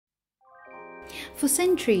For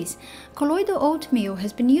centuries, colloidal oatmeal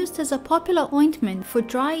has been used as a popular ointment for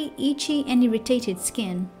dry, itchy and irritated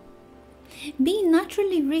skin. Being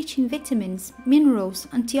naturally rich in vitamins, minerals,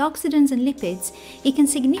 antioxidants and lipids, it can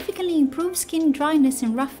significantly improve skin dryness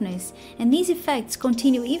and roughness, and these effects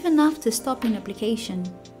continue even after stopping application.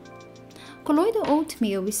 Colloidal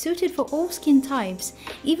oatmeal is suited for all skin types,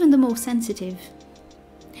 even the most sensitive.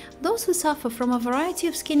 Those who suffer from a variety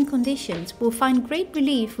of skin conditions will find great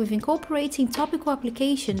relief with incorporating topical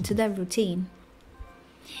application to their routine.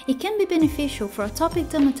 It can be beneficial for atopic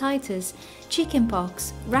dermatitis,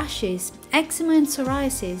 chickenpox, rashes, eczema and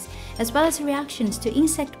psoriasis, as well as reactions to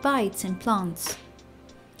insect bites and plants.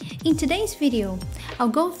 In today's video, I'll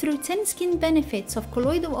go through 10 skin benefits of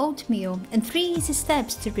colloidal oatmeal and 3 easy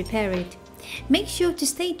steps to prepare it. Make sure to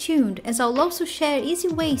stay tuned as I'll also share easy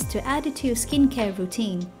ways to add it to your skincare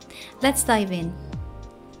routine. Let's dive in.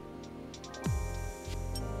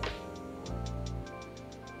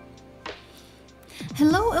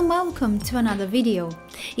 Hello and welcome to another video.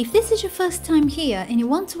 If this is your first time here and you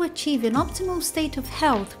want to achieve an optimal state of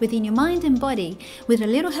health within your mind and body with a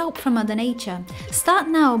little help from Mother Nature, start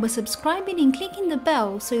now by subscribing and clicking the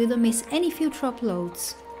bell so you don't miss any future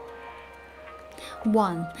uploads.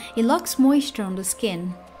 1. It locks moisture on the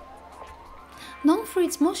skin. Known for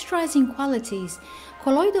its moisturizing qualities,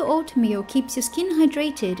 colloidal oatmeal keeps your skin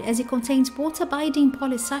hydrated as it contains water-binding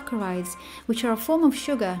polysaccharides, which are a form of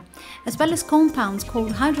sugar, as well as compounds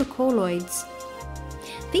called hydrocolloids.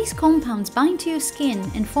 These compounds bind to your skin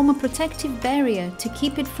and form a protective barrier to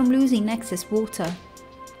keep it from losing excess water.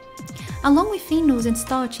 Along with phenols and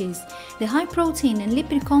starches, the high protein and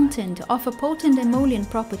lipid content offer potent emollient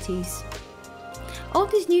properties. All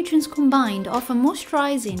these nutrients combined offer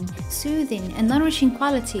moisturizing, soothing and nourishing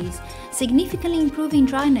qualities, significantly improving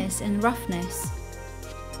dryness and roughness.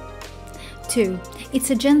 2. It's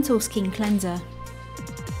a gentle skin cleanser.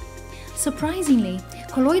 Surprisingly,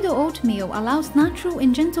 colloidal oatmeal allows natural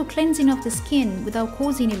and gentle cleansing of the skin without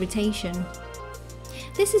causing irritation.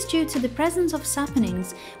 This is due to the presence of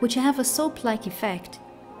saponins, which have a soap-like effect.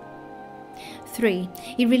 3.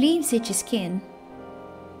 It relieves itchy skin.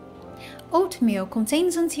 Oatmeal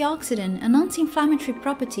contains antioxidant and anti-inflammatory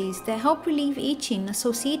properties that help relieve itching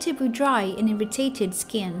associated with dry and irritated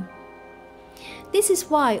skin. This is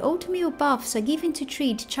why oatmeal baths are given to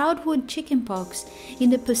treat childhood chickenpox in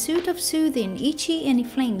the pursuit of soothing itchy and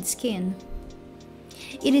inflamed skin.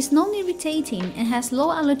 It is non-irritating and has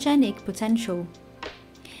low allergenic potential.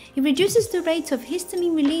 It reduces the rate of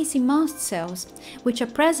histamine release in mast cells, which are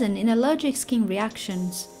present in allergic skin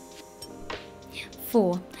reactions.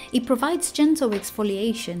 4. It provides gentle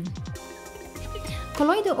exfoliation.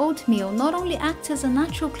 Colloidal oatmeal not only acts as a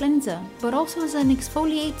natural cleanser, but also as an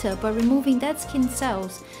exfoliator by removing dead skin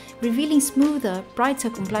cells, revealing smoother, brighter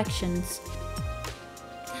complexions.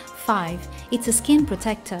 5. It's a skin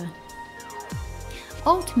protector.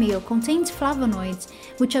 Oatmeal contains flavonoids,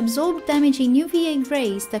 which absorb damaging UVA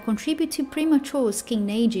rays that contribute to premature skin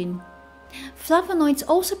aging. Flavonoids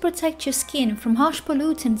also protect your skin from harsh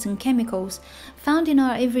pollutants and chemicals found in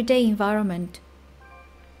our everyday environment.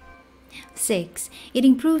 6. It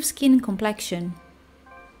improves skin complexion.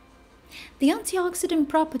 The antioxidant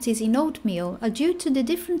properties in oatmeal are due to the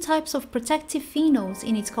different types of protective phenols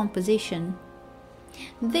in its composition.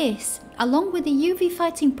 This, along with the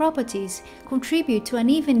UV-fighting properties, contribute to an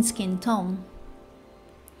even skin tone.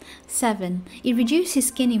 7. It reduces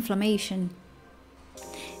skin inflammation.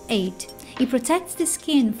 8. It protects the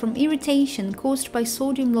skin from irritation caused by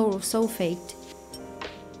sodium lauryl sulfate.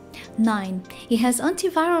 9. It has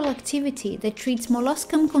antiviral activity that treats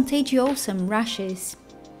molluscum contagiosum rashes.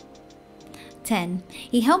 10.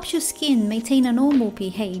 It helps your skin maintain a normal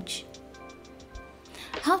pH.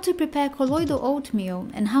 How to prepare colloidal oatmeal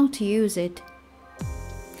and how to use it.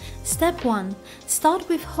 Step 1. Start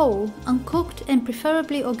with whole, uncooked and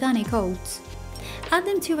preferably organic oats. Add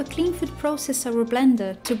them to a clean food processor or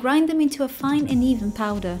blender to grind them into a fine and even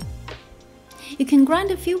powder. You can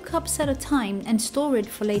grind a few cups at a time and store it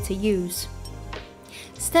for later use.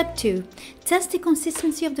 Step 2. Test the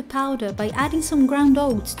consistency of the powder by adding some ground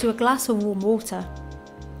oats to a glass of warm water.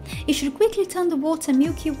 You should quickly turn the water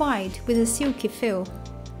milky white with a silky feel.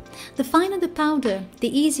 The finer the powder,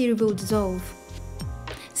 the easier it will dissolve.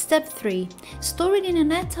 Step 3. Store it in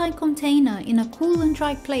an airtight container in a cool and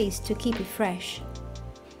dry place to keep it fresh.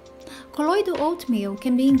 Colloidal oatmeal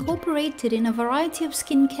can be incorporated in a variety of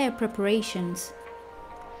skincare preparations.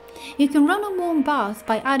 You can run a warm bath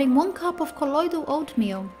by adding 1 cup of colloidal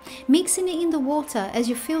oatmeal, mixing it in the water as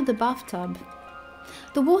you fill the bathtub.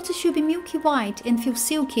 The water should be milky white and feel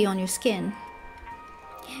silky on your skin.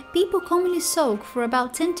 People commonly soak for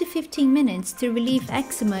about 10 to 15 minutes to relieve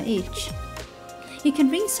eczema itch. You can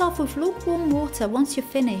rinse off with lukewarm water once you're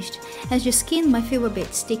finished, as your skin might feel a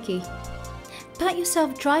bit sticky. Pat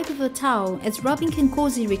yourself dry with a towel, as rubbing can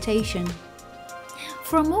cause irritation.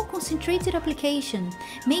 For a more concentrated application,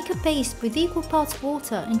 make a paste with equal parts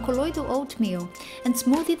water and colloidal oatmeal and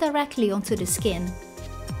smooth it directly onto the skin.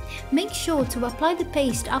 Make sure to apply the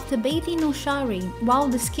paste after bathing or showering while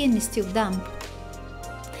the skin is still damp.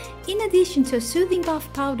 In addition to a soothing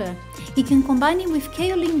bath powder, you can combine it with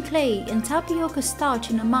kaolin clay and tapioca starch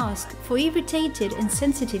in a mask for irritated and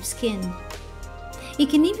sensitive skin. You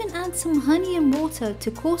can even add some honey and water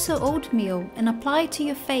to coarser oatmeal and apply it to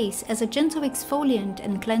your face as a gentle exfoliant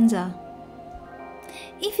and cleanser.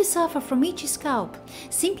 If you suffer from itchy scalp,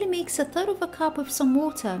 simply mix a third of a cup with some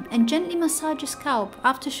water and gently massage your scalp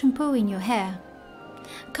after shampooing your hair.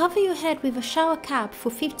 Cover your head with a shower cap for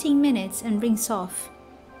 15 minutes and rinse off.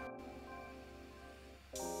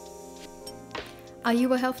 Are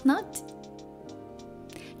you a health nut?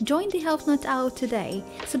 Join the Health Nut Hour today,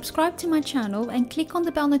 subscribe to my channel and click on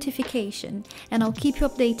the bell notification, and I'll keep you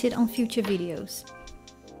updated on future videos.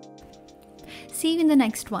 See you in the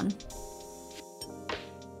next one.